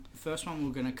First one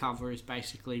we're going to cover is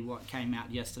basically what came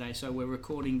out yesterday. So we're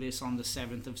recording this on the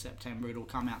 7th of September. It'll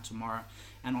come out tomorrow.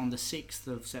 And on the 6th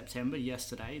of September,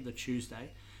 yesterday, the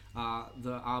Tuesday,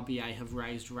 the RBA have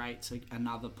raised rates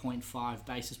another 0.5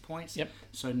 basis points. Yep.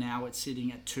 So now it's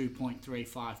sitting at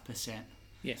 2.35%.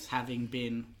 Yes. Having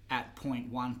been at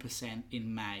 0.1%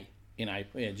 in May. In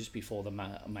April, just before the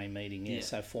May meeting,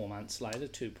 So 4 months later,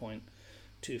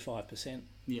 2.25%.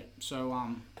 Yeah. So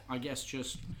I guess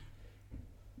just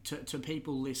to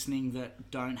people listening that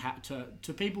don't have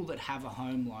to people that have a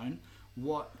home loan,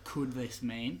 what could this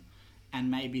mean?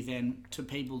 And maybe then to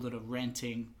people that are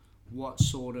renting, what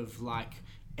sort of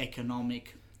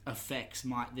economic effects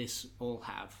might this all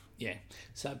have? Yeah.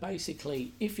 So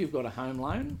basically, if you've got a home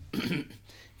loan,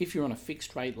 if you're on a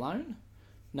fixed rate loan,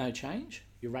 no change,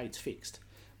 your rate's fixed.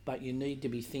 But you need to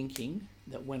be thinking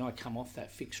that when I come off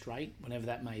that fixed rate, whenever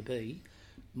that may be,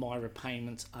 my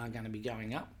repayments are going to be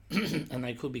going up, and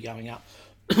they could be going up,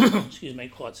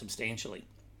 quite substantially.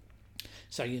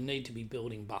 So you need to be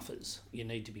building buffers. You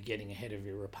need to be getting ahead of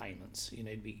your repayments. You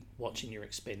need to be watching your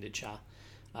expenditure,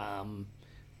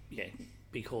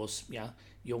 because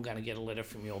you're going to get a letter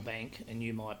from your bank, and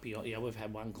you might be. We've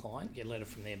had one client get a letter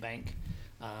from their bank.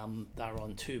 They're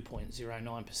on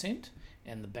 2.09%,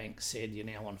 and the bank said you're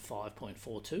now on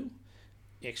 5.42,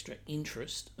 extra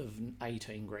interest of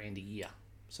 18 grand a year.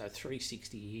 So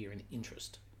 $360 a year in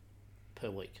interest per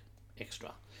week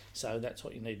extra. So that's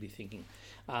what you need to be thinking.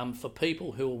 For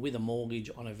people who are with a mortgage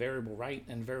on a variable rate,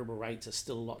 and variable rates are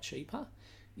still a lot cheaper,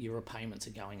 your repayments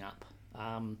are going up.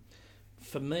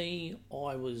 For me,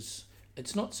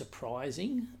 it's not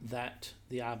surprising that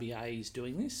the RBA is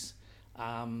doing this.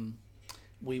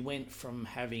 We went from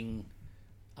having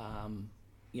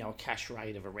a cash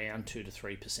rate of around 2 to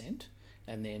 3%,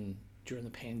 and then during the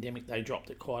pandemic they dropped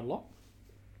it quite a lot.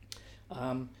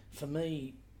 For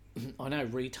me, I know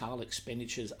retail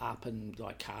expenditure's up, and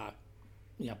car,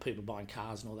 people buying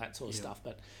cars and all that sort of stuff,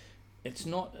 but it's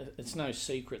no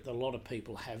secret that a lot of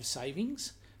people have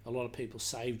savings. A lot of people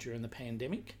saved during the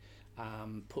pandemic,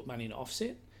 put money in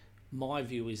offset. My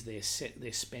view is they're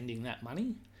spending that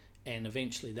money, and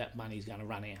eventually that money's going to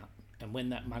run out. And when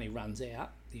that money runs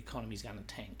out, the economy's going to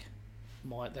tank.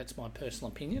 That's my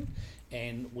personal opinion,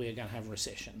 and we're going to have a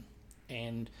recession.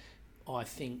 And I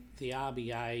think the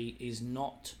RBA is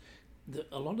not...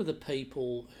 a lot of the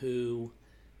people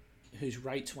whose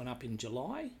rates went up in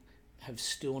July have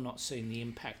still not seen the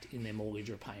impact in their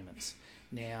mortgage repayments.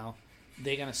 Now,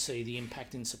 they're going to see the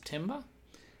impact in September,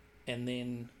 and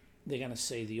then they're going to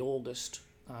see the August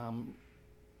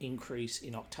increase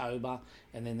in October,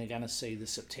 and then they're going to see the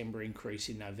September increase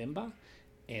in November,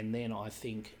 and then I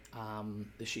think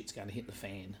the shit's going to hit the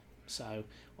fan. So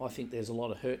I think there's a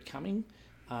lot of hurt coming.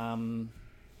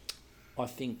 I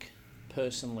think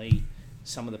personally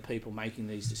some of the people making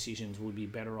these decisions would be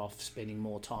better off spending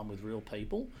more time with real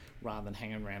people rather than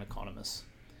hanging around economists.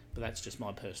 But that's just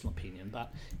my personal opinion.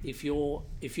 But if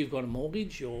you've got a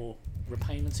mortgage, your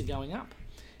repayments are going up.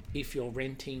 If you're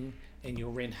renting and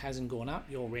your rent hasn't gone up,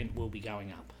 your rent will be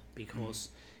going up, because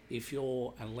if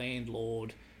you're a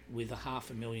landlord with a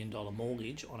 $500,000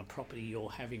 mortgage on a property you're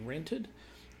having rented,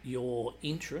 your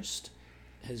interest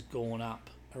has gone up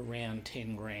around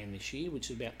 10 grand this year, which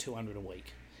is about 200 a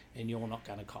week, and you're not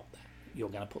going to cop that. You're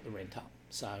going to put the rent up.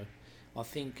 So I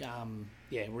think,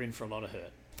 we're in for a lot of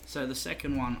hurt. So the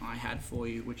second one I had for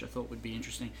you, which I thought would be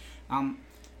interesting,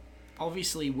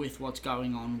 obviously with what's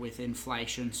going on with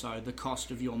inflation, so the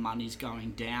cost of your money's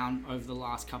going down over the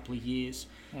last couple of years.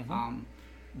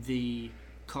 The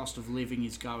cost of living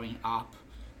is going up.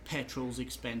 Petrol's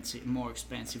more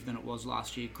expensive than it was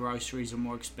last year. Groceries are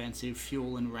more expensive.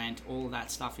 Fuel and rent, all of that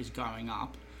stuff is going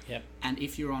up. Yep. And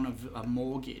if you're on a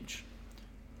mortgage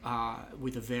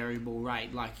with a variable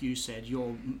rate, like you said,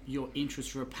 your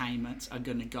interest repayments are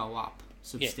going to go up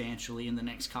substantially in the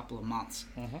next couple of months.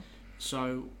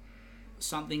 So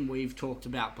something we've talked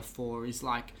about before is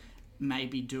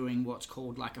maybe doing what's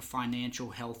called a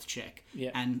financial health check,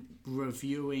 and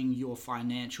reviewing your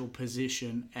financial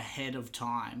position ahead of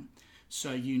time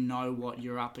so you know what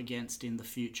you're up against in the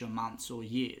future months or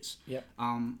years.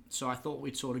 So I thought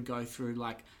we'd sort of go through,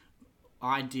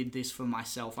 I did this for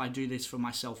myself. I do this for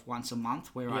myself once a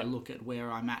month, where I look at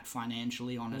where I'm at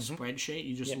financially on a spreadsheet.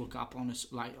 You just look up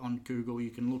on Google, you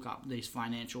can look up these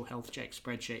financial health check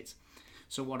spreadsheets.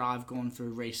 So what I've gone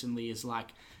through recently is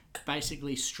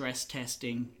basically stress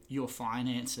testing your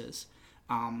finances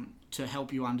to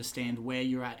help you understand where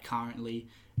you're at currently,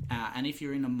 and if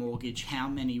you're in a mortgage, how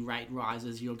many rate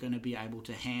rises you're going to be able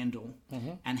to handle,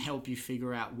 and help you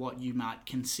figure out what you might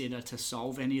consider to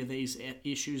solve any of these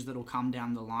issues that will come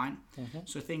down the line.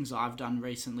 So things I've done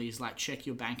recently is like check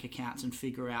your bank accounts and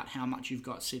figure out how much you've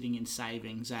got sitting in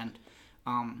savings, and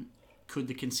could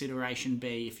the consideration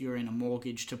be, if you're in a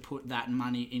mortgage, to put that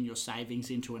money in your savings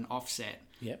into an offset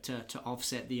to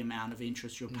offset the amount of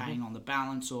interest you're paying on the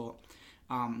balance. Or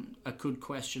a good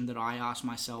question that I ask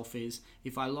myself is,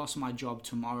 if I lost my job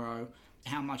tomorrow,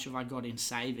 how much have I got in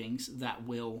savings that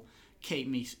will keep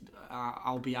me,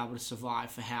 I'll be able to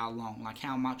survive for how long? Like,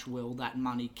 how much will that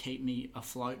money keep me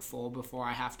afloat for before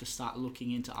I have to start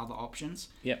looking into other options?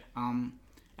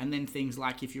 And then things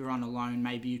like, if you're on a loan,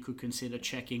 maybe you could consider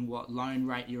checking what loan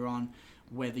rate you're on,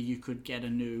 whether you could get a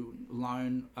new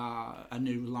loan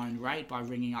rate by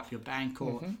ringing up your bank,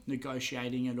 or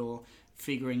negotiating it, or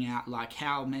figuring out like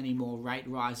how many more rate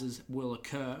rises will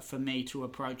occur for me to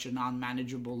approach an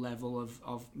unmanageable level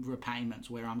of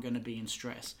repayments where I'm going to be in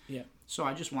stress. So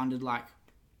I just wondered, like,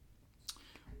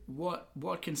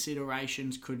 what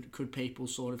considerations could people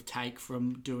sort of take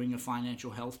from doing a financial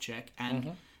health check,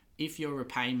 and if your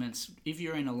repayments, if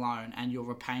you're in a loan and your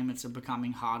repayments are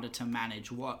becoming harder to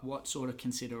manage, what sort of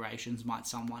considerations might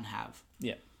someone have?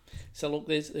 So look,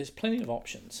 there's plenty of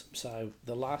options. So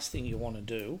the last thing you want to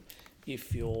do,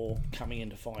 if you're coming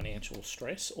into financial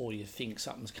stress or you think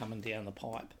something's coming down the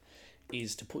pipe,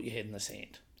 is to put your head in the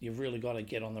sand. You've really got to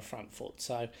get on the front foot.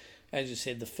 So as you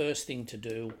said, the first thing to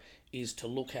do is to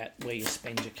look at where you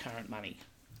spend your current money.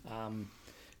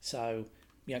 So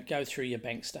go through your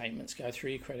bank statements, go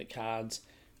through your credit cards,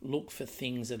 look for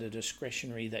things that are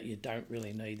discretionary that you don't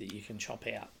really need, that you can chop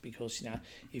out. Because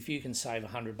if you can save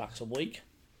 $100 a week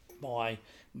by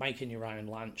making your own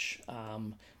lunch,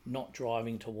 not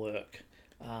driving to work,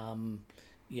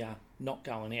 not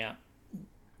going out,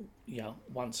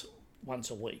 once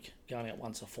a week, going out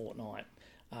once a fortnight.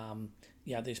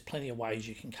 There's plenty of ways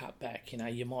you can cut back.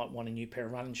 You might want a new pair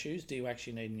of running shoes. Do you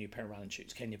actually need a new pair of running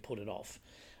shoes? Can you put it off?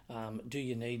 Do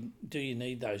you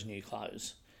need those new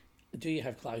clothes? Do you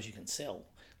have clothes you can sell?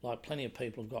 Like, plenty of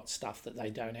people have got stuff that they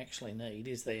don't actually need.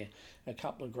 Is there a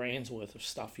couple of grand's worth of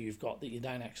stuff you've got that you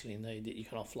don't actually need that you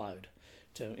can offload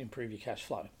to improve your cash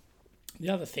flow? The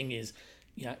other thing is,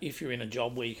 if you're in a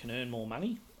job where you can earn more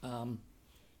money,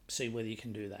 see whether you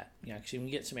can do that. Because you can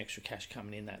get some extra cash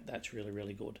coming in. That's really,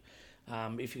 really good.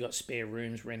 If you've got spare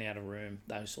rooms, rent out a room,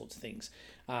 those sorts of things.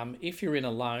 If you're in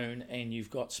a loan and you've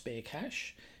got spare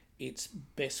cash, its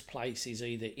best place is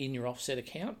either in your offset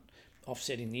account,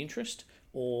 offsetting the interest,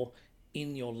 or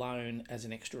in your loan as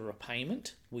an extra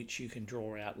repayment, which you can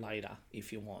draw out later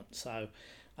if you want. So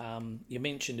you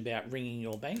mentioned about ringing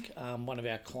your bank. One of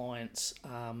our clients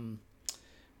rang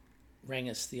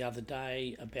us the other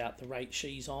day about the rate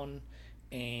she's on,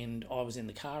 and I was in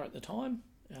the car at the time,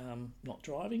 not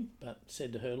driving, but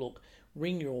said to her, look,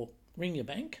 ring your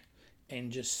bank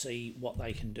and just see what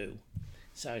they can do.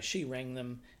 So she rang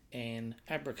them, and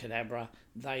abracadabra,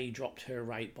 they dropped her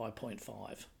rate by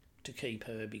 0.5 to keep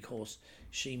her, because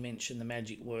she mentioned the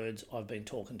magic words, I've been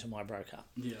talking to my broker.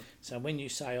 So when you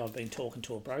say I've been talking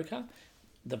to a broker,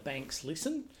 the banks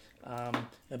listen.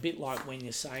 A bit like when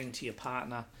you're saying to your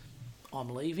partner, I'm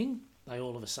leaving, they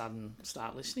all of a sudden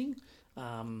start listening.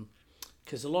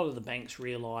 Because a lot of the banks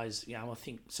realise, I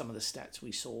think some of the stats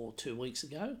we saw 2 weeks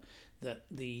ago, that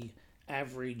the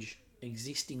average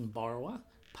existing borrower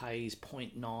pays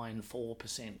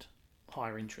 0.94%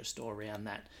 higher interest or around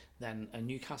that than a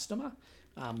new customer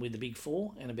with the big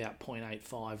four, and about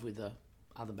 0.85 with the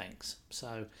other banks.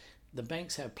 So the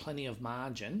banks have plenty of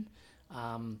margin.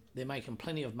 They're making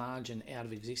plenty of margin out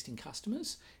of existing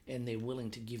customers, and they're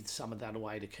willing to give some of that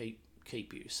away to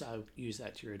keep you. So use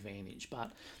that to your advantage.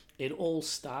 But it all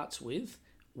starts with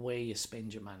where you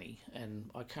spend your money. And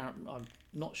I'm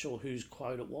not sure whose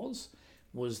quote it was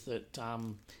that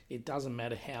it doesn't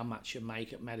matter how much you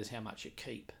make, it matters how much you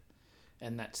keep.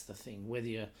 And that's the thing.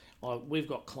 We've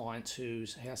got clients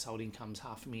whose household income's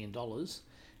 $500,000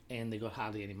 and they've got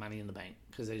hardly any money in the bank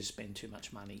because they just spend too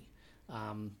much money.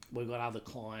 We've got other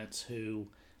clients who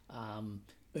earn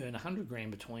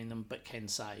 $100,000 between them but can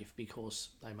save because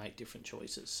they make different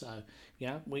choices. So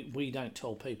we don't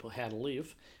tell people how to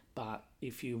live, but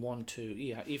if you want to,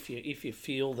 if you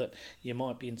feel that you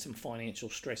might be in some financial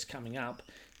stress coming up,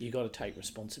 you got to take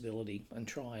responsibility and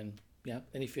try and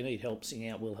and if you need help, sing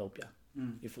out, we'll help you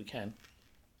if we can.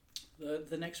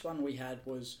 The next one we had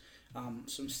was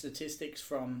some statistics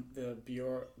from the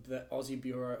Aussie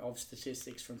Bureau of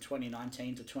Statistics from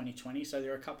 2019 to 2020. So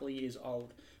they're a couple of years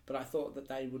old, but I thought that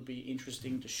they would be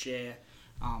interesting to share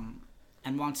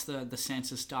And once the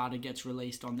census data gets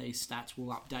released on these stats,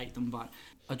 we'll update them. But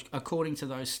according to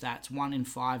those stats, 1 in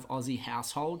 5 Aussie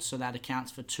households, so that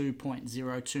accounts for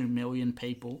 2.02 million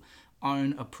people,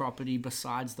 own a property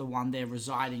besides the one they're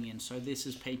residing in. So this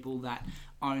is people that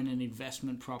own an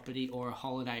investment property or a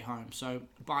holiday home. So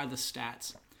by the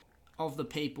stats, of the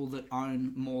people that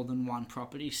own more than one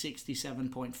property,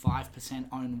 67.5%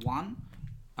 own one,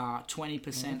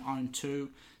 20% own two,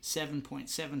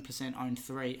 7.7% own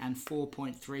three, and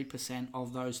 4.3%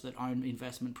 of those that own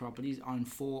investment properties own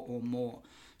 4 or more.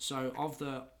 So of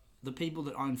the people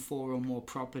that own 4 or more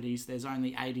properties, there's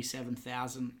only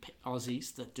 87,000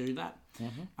 Aussies that do that.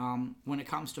 When it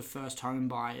comes to first home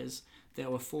buyers, there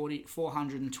were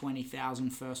 420,000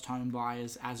 first home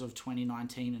buyers as of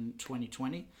 2019 and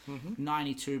 2020.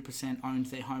 92% owned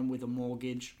their home with a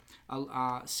mortgage.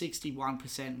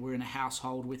 61% were in a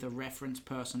household with a reference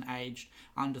person aged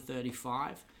under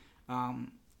 35.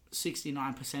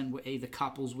 69% were either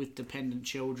couples with dependent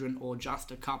children or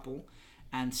just a couple.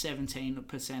 And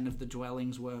 17% of the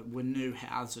dwellings were new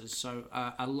houses. So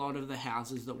a lot of the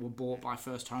houses that were bought by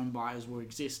first home buyers were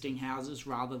existing houses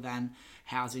rather than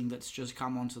housing that's just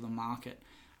come onto the market.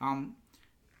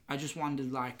 I just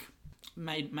wondered, like,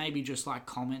 maybe just like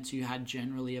comments you had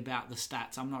generally about the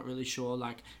stats. I'm not really sure.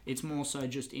 Like, it's more so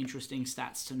just interesting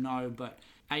stats to know, but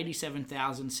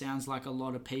 87,000 sounds like a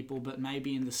lot of people, but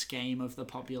maybe in the scheme of the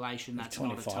population, that's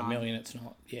not a ton. 25 million, it's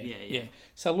not. Yeah.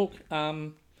 So look,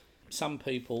 some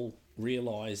people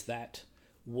realise that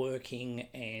working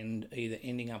and either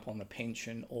ending up on the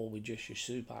pension or with just your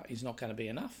super is not going to be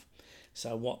enough.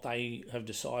 So what they have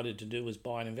decided to do is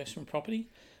buy an investment property.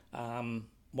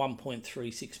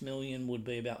 1.36 million would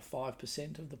be about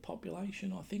 5% of the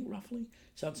population, I think, roughly.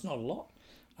 So it's not a lot.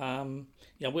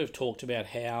 We've talked about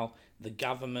how the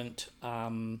government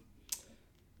can't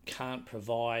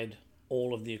provide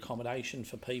all of the accommodation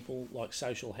for people, like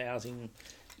social housing.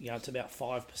 It's about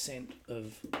 5%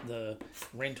 of the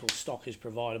rental stock is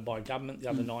provided by government. The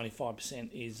other 95%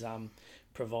 is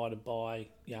provided by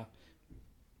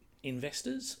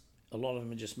investors. A lot of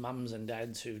them are just mums and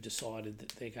dads who've decided that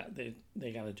they're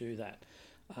going to do that.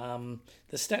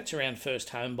 The stats around first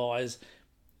home buyers,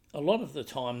 a lot of the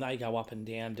time they go up and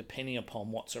down depending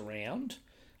upon what's around,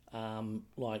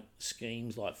 like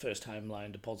schemes like first home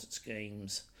loan deposit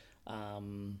schemes,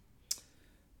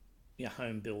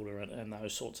 home builder and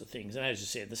those sorts of things. And as you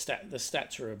said, the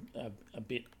stats are a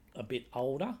bit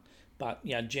older, but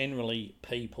generally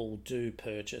people do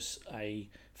purchase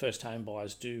first home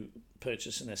buyers do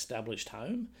purchase an established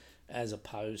home as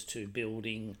opposed to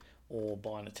building or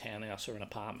buying a townhouse or an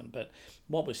apartment. But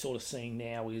what we're sort of seeing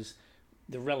now is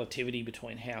the relativity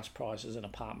between house prices and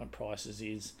apartment prices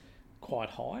is quite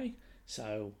high.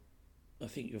 So I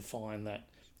think you'll find that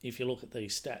if you look at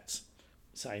these stats,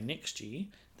 say next year,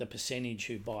 the percentage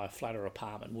who buy a flat or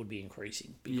apartment would be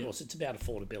increasing because it's about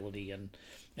affordability and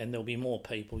there'll be more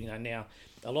people. Now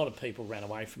a lot of people ran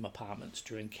away from apartments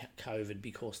during COVID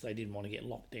because they didn't want to get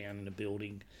locked down in a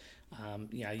building.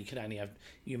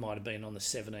 You might have been on the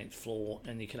 17th floor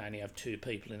and you can only have 2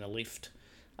 people in a lift.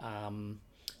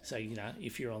 So,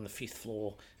 if you're on the 5th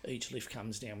floor, each lift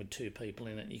comes down with 2 people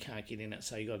in it. You can't get in it,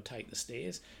 so you've got to take the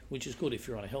stairs, which is good if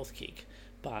you're on a health kick.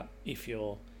 But if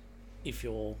you've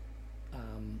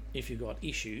got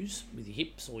issues with your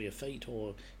hips or your feet,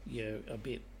 or you're a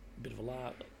bit of a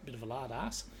lard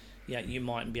ass, you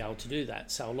mightn't be able to do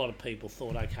that. So a lot of people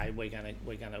thought, okay, we're gonna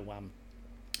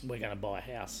buy a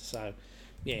house. So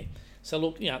so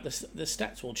look, the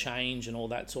stats will change and all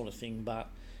that sort of thing, but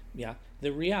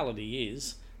the reality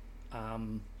is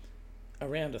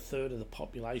around a third of the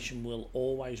population will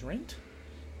always rent,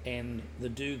 and the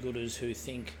do-gooders who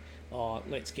think,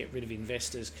 let's get rid of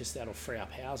investors because that'll free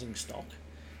up housing stock,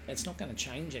 it's not going to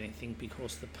change anything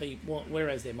because the people,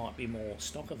 whereas there might be more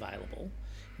stock available,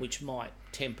 which might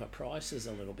temper prices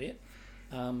a little bit,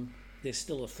 there's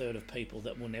still a third of people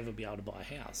that will never be able to buy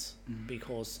a house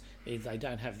because either they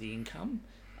don't have the income,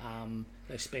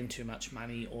 they spend too much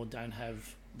money, or don't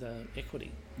have the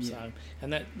equity. So,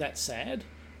 and that's sad,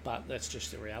 but that's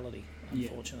just the reality,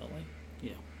 unfortunately.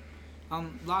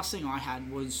 Last thing I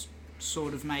had was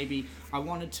sort of maybe I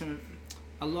wanted to.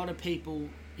 A lot of people,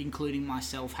 including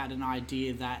myself, had an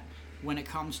idea that when it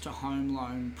comes to home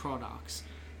loan products,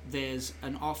 there's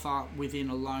an offer within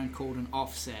a loan called an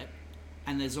offset,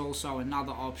 and there's also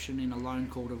another option in a loan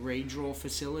called a redraw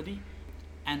facility.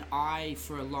 And I,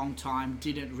 for a long time,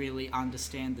 didn't really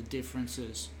understand the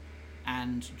differences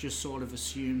and just sort of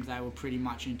assumed they were pretty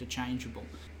much interchangeable.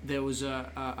 There was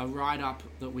a write-up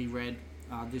that we read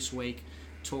this week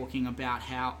talking about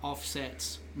how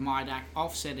offset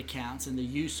accounts and the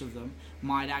use of them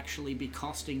might actually be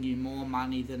costing you more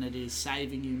money than it is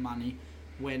saving you money,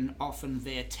 when often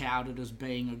they're touted as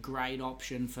being a great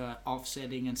option for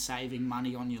offsetting and saving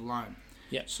money on your loan.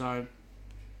 Yep. So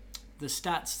the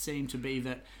stats seem to be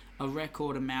that a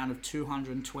record amount of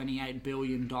 $228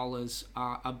 billion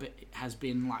has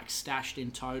been stashed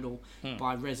in total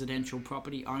by residential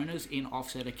property owners in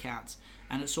offset accounts.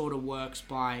 And it sort of works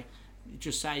by,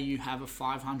 just say you have a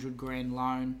 $500,000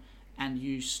 loan and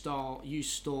you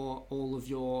store all of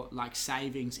your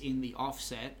savings in the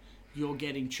offset. You're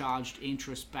getting charged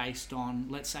interest based on,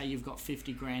 let's say you've got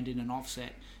 $50,000 in an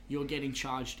offset, you're getting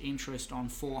charged interest on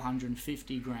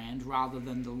 $450,000 rather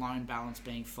than the loan balance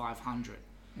being $500,000.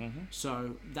 Mm-hmm.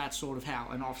 So that's sort of how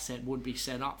an offset would be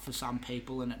set up for some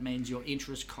people, and it means your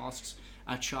interest costs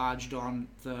are charged on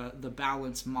the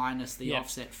balance minus the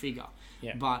offset figure.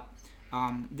 Yep. But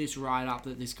this write-up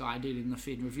that this guy did in the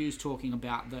Fin Review is talking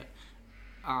about that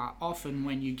often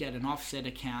when you get an offset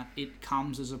account, it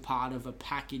comes as a part of a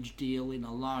package deal in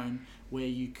a loan where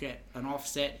you get an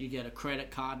offset, you get a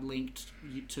credit card linked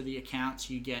to the accounts,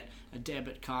 you get a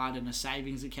debit card and a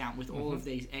savings account with all of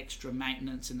these extra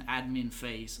maintenance and admin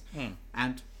fees.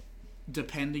 And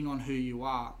depending on who you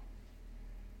are,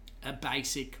 a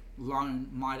basic loan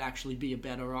might actually be a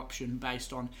better option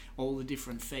based on all the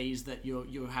different fees that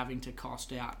you're having to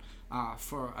cost out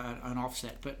for an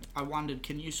offset. But I wondered,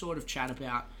 can you sort of chat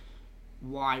about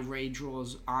why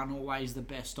redraws aren't always the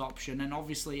best option? And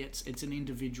obviously it's an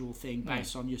individual thing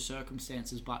based on your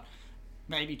circumstances, but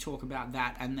maybe talk about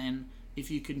that, and then if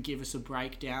you can give us a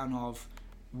breakdown of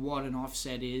what an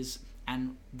offset is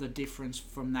and the difference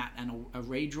from that and a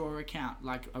redraw account,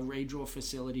 like a redraw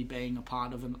facility being a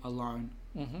part of a loan.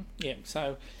 Yeah,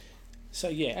 so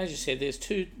yeah, as you said, there's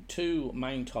two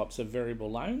main types of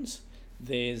variable loans.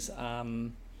 There's a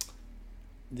loan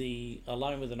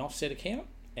with an offset account,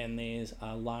 and there's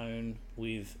a loan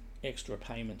with extra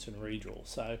payments and redraw.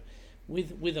 So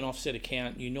with an offset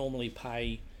account, you normally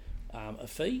pay a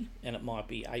fee, and it might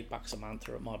be $8 a month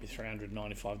or it might be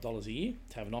 $395 a year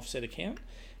to have an offset account.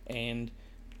 And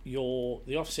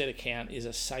the offset account is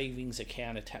a savings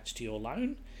account attached to your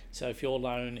loan. So if your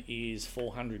loan is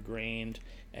 $400,000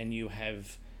 and you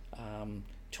have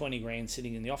 $20,000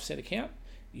 sitting in the offset account,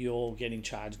 you're getting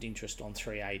charged interest on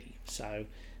 $380. So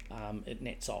it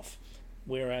nets off.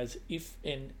 Whereas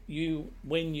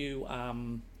when you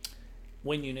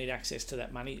need access to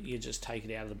that money, you just take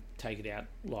it out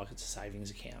like it's a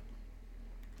savings account.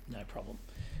 No problem.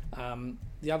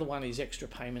 The other one is extra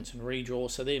payments and redraw.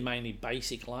 So they're mainly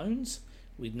basic loans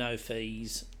with no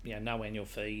fees, no annual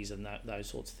fees and those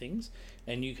sorts of things.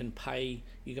 And you can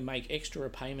make extra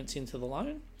repayments into the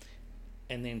loan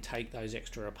and then take those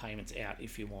extra repayments out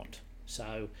if you want.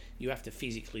 So you have to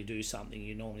physically do something.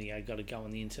 You normally got to go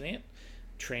on the internet,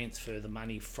 transfer the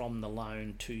money from the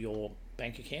loan to your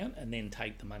bank account and then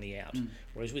take the money out.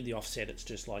 Whereas with the offset, it's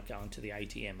just like going to the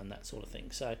ATM and that sort of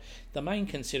thing. So the main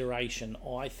consideration,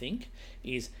 I think,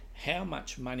 is how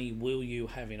much money will you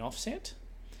have in offset.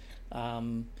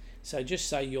 So just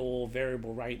say your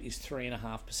variable rate is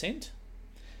 3.5%.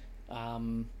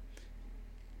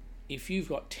 If you've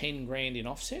got $10,000 in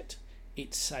offset,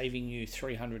 it's saving you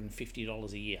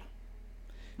 $350 a year.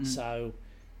 So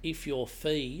if your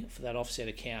fee for that offset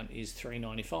account is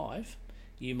 $395,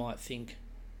 you might think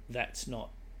it's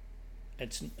not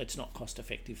cost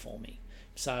effective for me.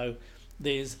 So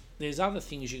there's other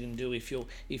things you can do if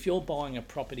you're buying a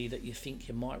property that you think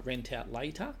you might rent out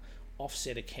later.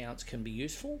 Offset accounts can be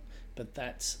useful, but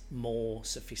that's more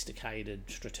sophisticated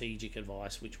strategic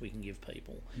advice which we can give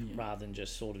people rather than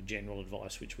just sort of general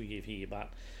advice which we give here. But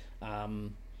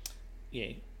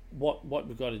what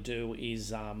we've got to do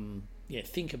is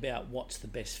think about what's the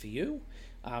best for you.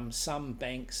 Some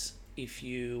banks, if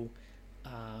you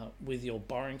with your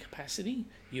borrowing capacity,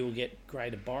 you will get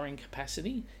greater borrowing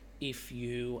capacity if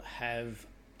you have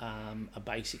a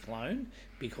basic loan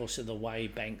because of the way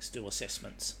banks do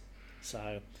assessments.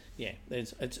 So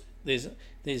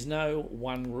there's no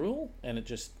one rule, and it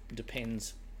just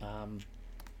depends.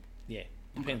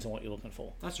 Depends on what you're looking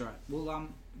for. That's right. Well,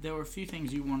 there were a few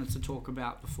things you wanted to talk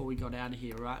about before we got out of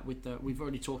here, right? We've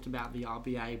already talked about the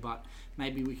RBA, but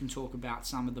maybe we can talk about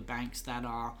some of the banks that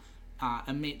are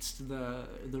amidst the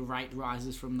rate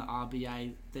rises from the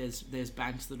RBA. There's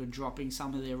banks that are dropping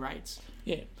some of their rates.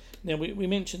 Yeah. Now we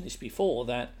mentioned this before,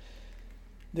 that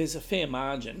there's a fair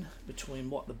margin between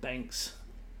what the banks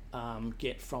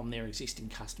get from their existing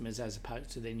customers as opposed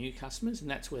to their new customers, and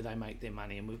that's where they make their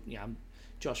money. And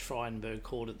Josh Frydenberg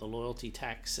called it the loyalty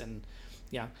tax, and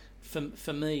Yeah,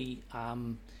 for me,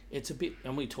 it's a bit,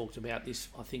 and we talked about this,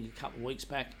 I think, a couple of weeks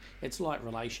back. It's like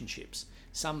relationships.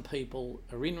 Some people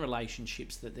are in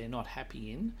relationships that they're not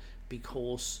happy in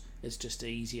because it's just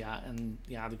easier, and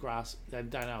the grass. They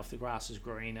don't know if the grass is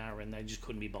greener, and they just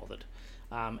couldn't be bothered.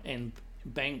 And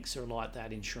banks are like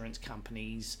that. Insurance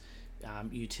companies,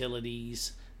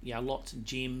 utilities. Lots of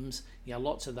gyms.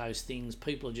 Lots of those things.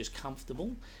 People are just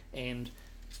comfortable, and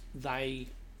they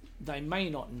may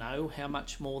not know how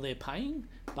much more they're paying,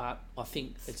 but I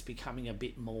think it's becoming a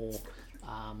bit more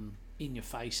in your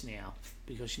face now,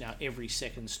 because every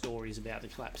second story is about the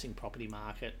collapsing property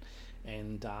market,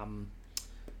 and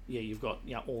you've got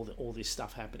all this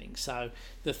stuff happening. So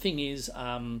the thing is,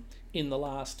 in the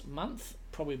last month,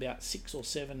 probably about 6 or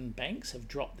 7 banks have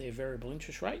dropped their variable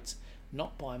interest rates,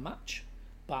 not by much,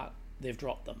 but they've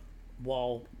dropped them.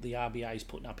 While the RBA is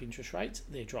putting up interest rates,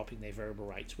 they're dropping their variable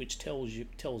rates, which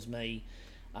tells me,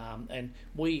 and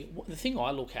the thing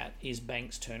I look at is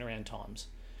banks' turnaround times.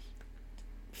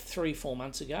 3-4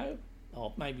 months ago,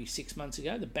 or maybe 6 months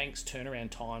ago, the banks'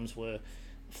 turnaround times were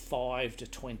 5 to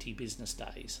 20 business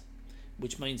days,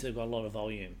 which means they've got a lot of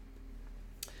volume.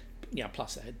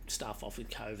 Plus they had staff off with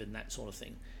COVID and that sort of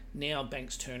thing. Now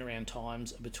banks' turnaround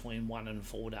times are between 1 and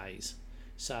 4 days,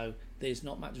 so there's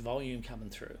not much volume coming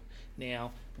through.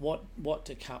 Now, what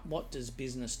does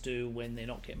business do when they're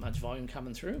not getting much volume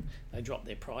coming through? They drop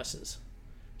their prices.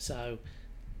 So,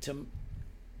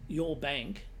 your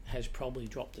bank has probably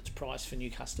dropped its price for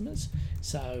new customers.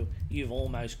 So you've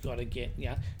almost got to get,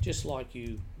 just like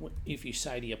if you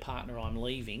say to your partner, I'm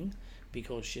leaving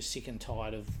because you're sick and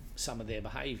tired of some of their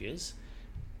behaviours,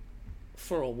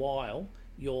 for a while,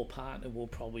 your partner will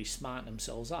probably smarten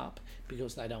themselves up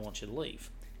because they don't want you to leave.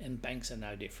 And banks are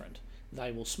no different.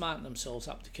 They will smarten themselves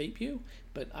up to keep you,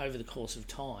 but over the course of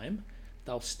time,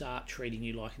 they'll start treating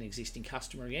you like an existing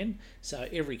customer again. So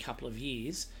every couple of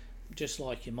years, just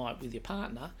like you might with your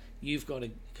partner, you've got to,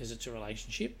 because it's a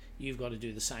relationship, you've got to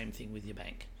do the same thing with your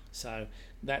bank. So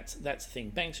that's the thing.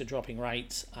 Banks are dropping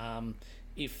rates.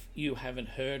 If you haven't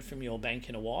heard from your bank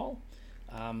in a while,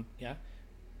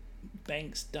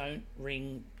 banks don't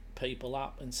ring people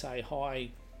up and say,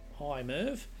 hi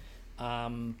Merv,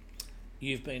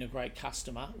 you've been a great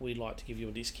customer, we'd like to give you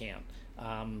a discount.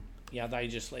 They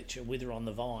just let you wither on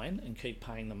the vine and keep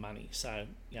paying them money. So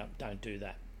don't do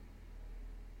that.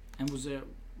 And was there,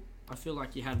 I feel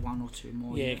like you had one or two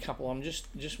more. Yeah, a couple. I'm just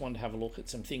wanted to have a look at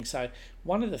some things. So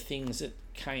one of the things that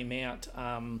came out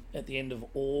at the end of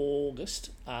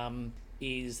August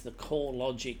is the Core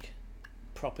Logic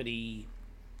property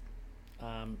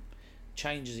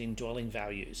changes in dwelling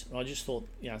values. And I just thought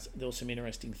there were some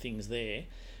interesting things there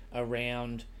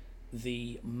around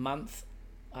the month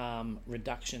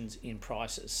reductions in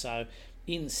prices. So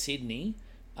in Sydney,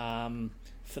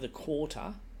 for the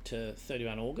quarter to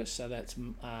 31 August, so that's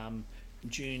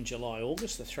June, July,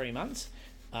 August, the 3 months,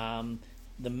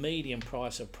 the median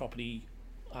price of property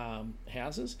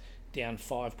houses down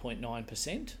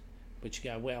 5.9%, which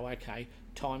you go, wow, okay,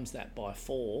 times that by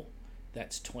 4,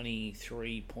 that's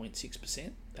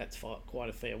 23.6%. That's quite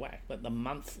a fair whack. But the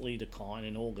monthly decline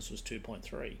in August was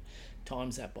 2.3.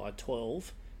 Times that by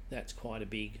 12, that's quite a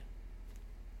big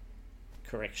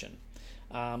correction.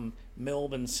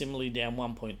 Melbourne similarly down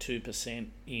 1.2%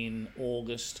 in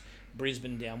August.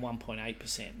 Brisbane down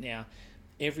 1.8%. Now,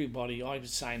 everybody, I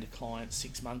was saying to clients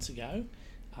 6 months ago,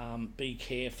 be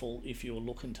careful if you're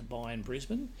looking to buy in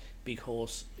Brisbane,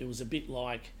 because it was a bit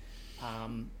like,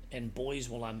 and boys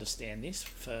will understand this,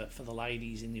 for the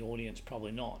ladies in the audience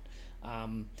probably not,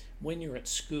 when you're at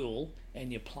school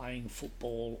and you're playing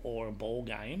football or a ball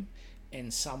game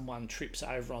and someone trips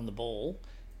over on the ball,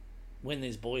 when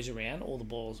there's boys around, all the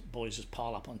boys just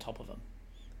pile up on top of them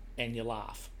and you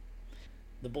laugh.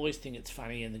 The boys think it's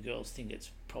funny and the girls think it's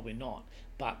probably not.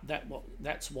 But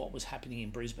that's what was happening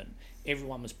in Brisbane.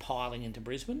 Everyone was piling into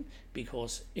Brisbane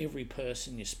because every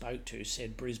person you spoke to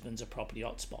said Brisbane's a property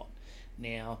hotspot.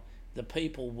 Now, the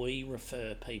people we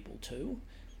refer people to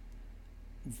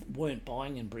weren't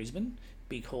buying in Brisbane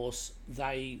because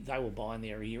they were buying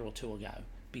there a year or two ago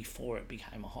before it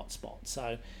became a hotspot.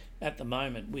 So at the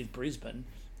moment with Brisbane,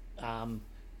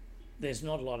 there's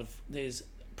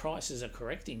prices are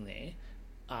correcting there.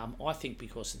 I think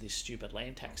because of this stupid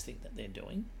land tax thing that they're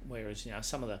doing, whereas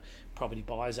some of the property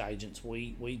buyers agents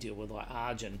we deal with, like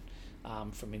Arjun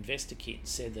from Investor Kit,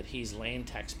 said that his land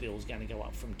tax bill is going to go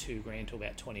up from $2,000 to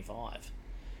about 25.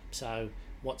 So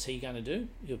what's he going to do?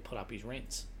 He'll put up his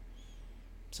rents.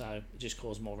 So it just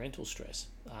caused more rental stress.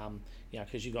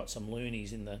 Because you've got some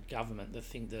loonies in the government that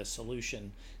think the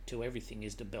solution to everything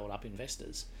is to build up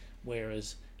investors,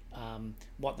 whereas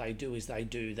what they do is they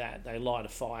light a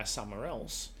fire somewhere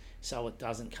else, so it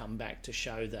doesn't come back to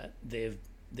show that they've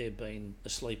been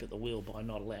asleep at the wheel by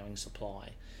not allowing supply.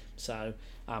 So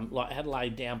like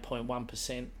Adelaide down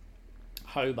 0.1%,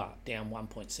 Hobart down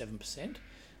 1.7%.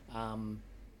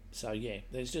 So yeah,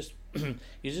 there's just you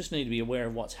just need to be aware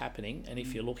of what's happening, and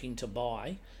if you're looking to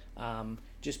buy,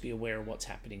 just be aware of what's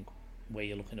happening where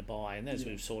you're looking to buy. And as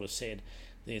we've sort of said,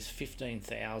 there's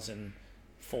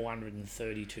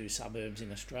 15,432 suburbs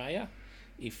in Australia.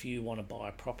 If you want to buy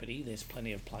a property, there's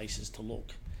plenty of places to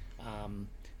look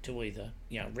to either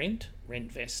rent,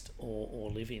 vest,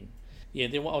 or live in. Yeah,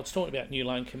 I was talking about new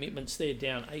loan commitments. They're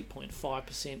down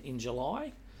 8.5% in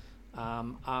July,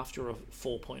 after a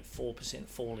 4.4%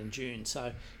 fall in June.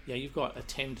 So you've got a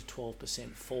 10 to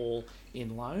 12% fall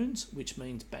in loans, which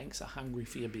means banks are hungry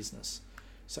for your business.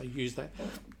 So use that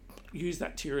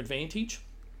to your advantage.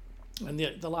 And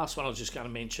the last one I was just going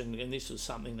to mention, and this was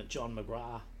something that John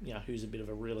McGrath, who's a bit of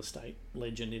a real estate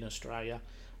legend in Australia,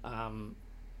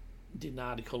 did an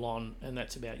article on, and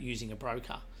that's about using a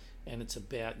broker. And it's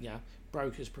about,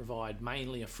 brokers provide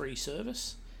mainly a free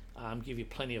service, give you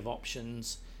plenty of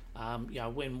options.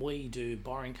 When we do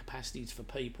borrowing capacities for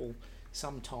people,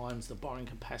 sometimes the borrowing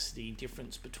capacity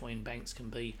difference between banks can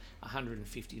be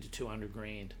 150 to 200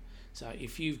 grand. So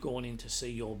if you've gone in to see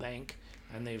your bank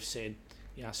and they've said,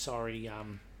 sorry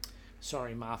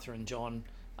Martha and John,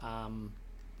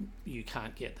 you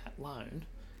can't get that loan,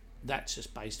 that's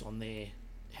just based on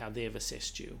how they've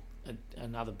assessed you.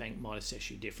 Another bank might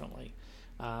assess you differently.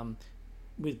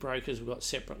 With brokers, we've got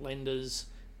separate lenders.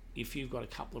 If you've got a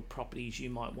couple of properties, you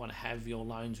might want to have your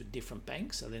loans with different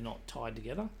banks so they're not tied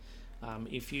together.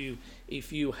 If you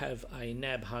have a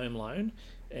NAB home loan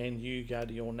and you go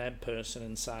to your NAB person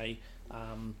and say,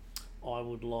 I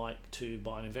would like to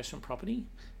buy an investment property,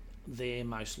 they're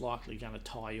most likely going to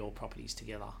tie your properties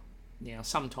together. Now,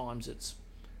 sometimes it's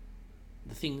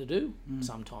the thing to do,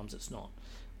 sometimes it's not.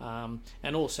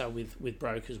 And also with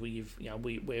brokers,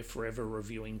 we're forever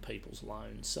reviewing people's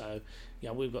loans. So,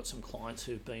 we've got some clients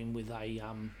who've been with a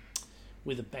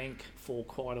bank for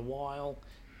quite a while,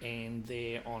 and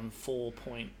they're on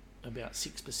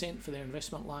 4.6% for their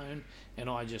investment loan. And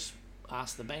I just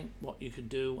asked the bank what you could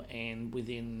do, and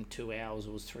within 2 hours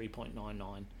it was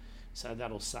 3.99. So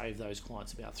that'll save those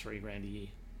clients about $3,000 a year,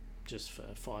 just for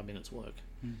 5 minutes work.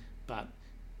 But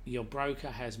your broker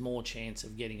has more chance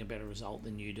of getting a better result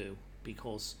than you do,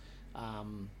 because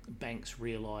banks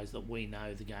realise that we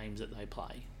know the games that they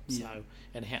play. So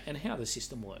and how the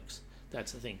system works.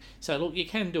 That's the thing. So look, you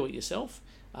can do it yourself.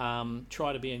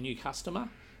 Try to be a new customer.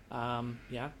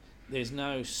 There's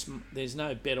no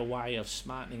better way of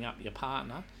smartening up your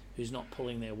partner who's not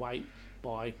pulling their weight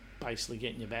by basically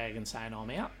getting your bag and saying I'm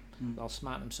out. They'll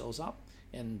smarten themselves up,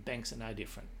 and banks are no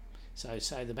different. So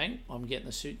say the bank, I'm getting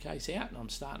the suitcase out and I'm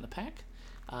starting to pack.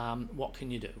 What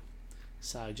can you do?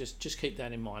 So just keep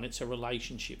that in mind. It's a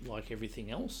relationship like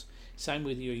everything else. Same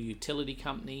with your utility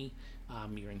company,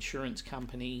 your insurance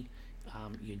company,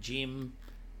 your gym,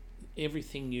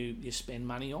 everything you spend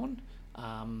money on,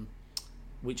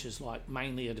 which is like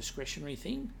mainly a discretionary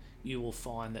thing. You will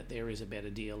find that there is a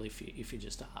better deal if you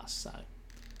just ask. So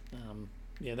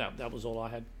that was all I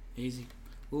had. Easy.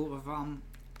 Well,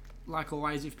 like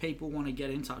always, if people want to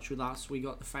get in touch with us, we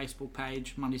got the Facebook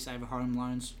page, Money Saver Home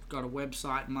Loans. Got a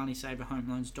website,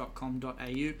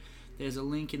 moneysaverhomeloans.com.au. There's a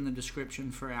link in the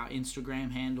description for our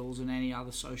Instagram handles and any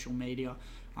other social media.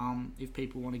 If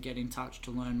people want to get in touch to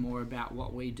learn more about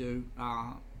what we do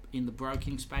in the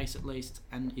broking space at least,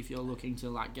 and if you're looking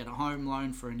to get a home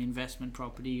loan for an investment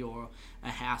property or a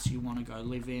house you want to go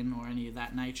live in or any of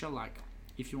that nature,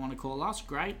 if you want to call us,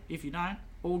 great. If you don't,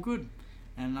 all good.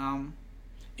 And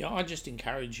I just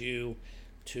encourage you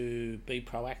to be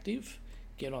proactive,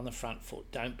 get on the front foot,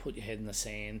 don't put your head in the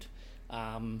sand.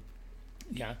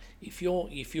 If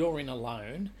you're in a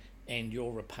loan and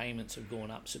your repayments have gone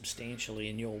up substantially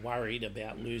and you're worried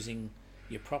about losing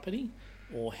your property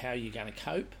or how you're going to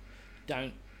cope,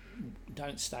 don't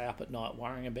stay up at night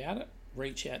worrying about it.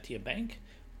 Reach out to your bank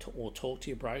or talk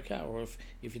to your broker, or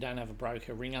if you don't have a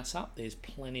broker, ring us up. There's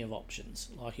plenty of options.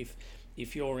 Like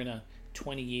if you're in a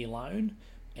 20-year loan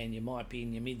and you might be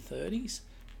in your mid-30s,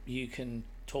 you can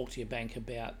talk to your bank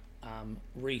about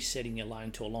resetting your loan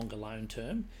to a longer loan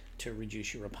term to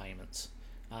reduce your repayments.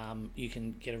 You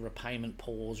can get a repayment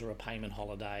pause or a payment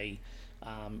holiday.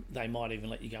 They might even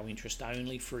let you go interest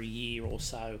only for a year or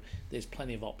so. There's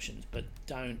plenty of options, but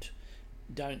don't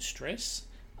stress.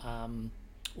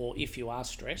 Or if you are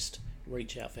stressed,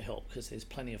 reach out for help, because there's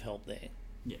plenty of help there.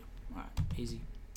 Yeah, right, easy.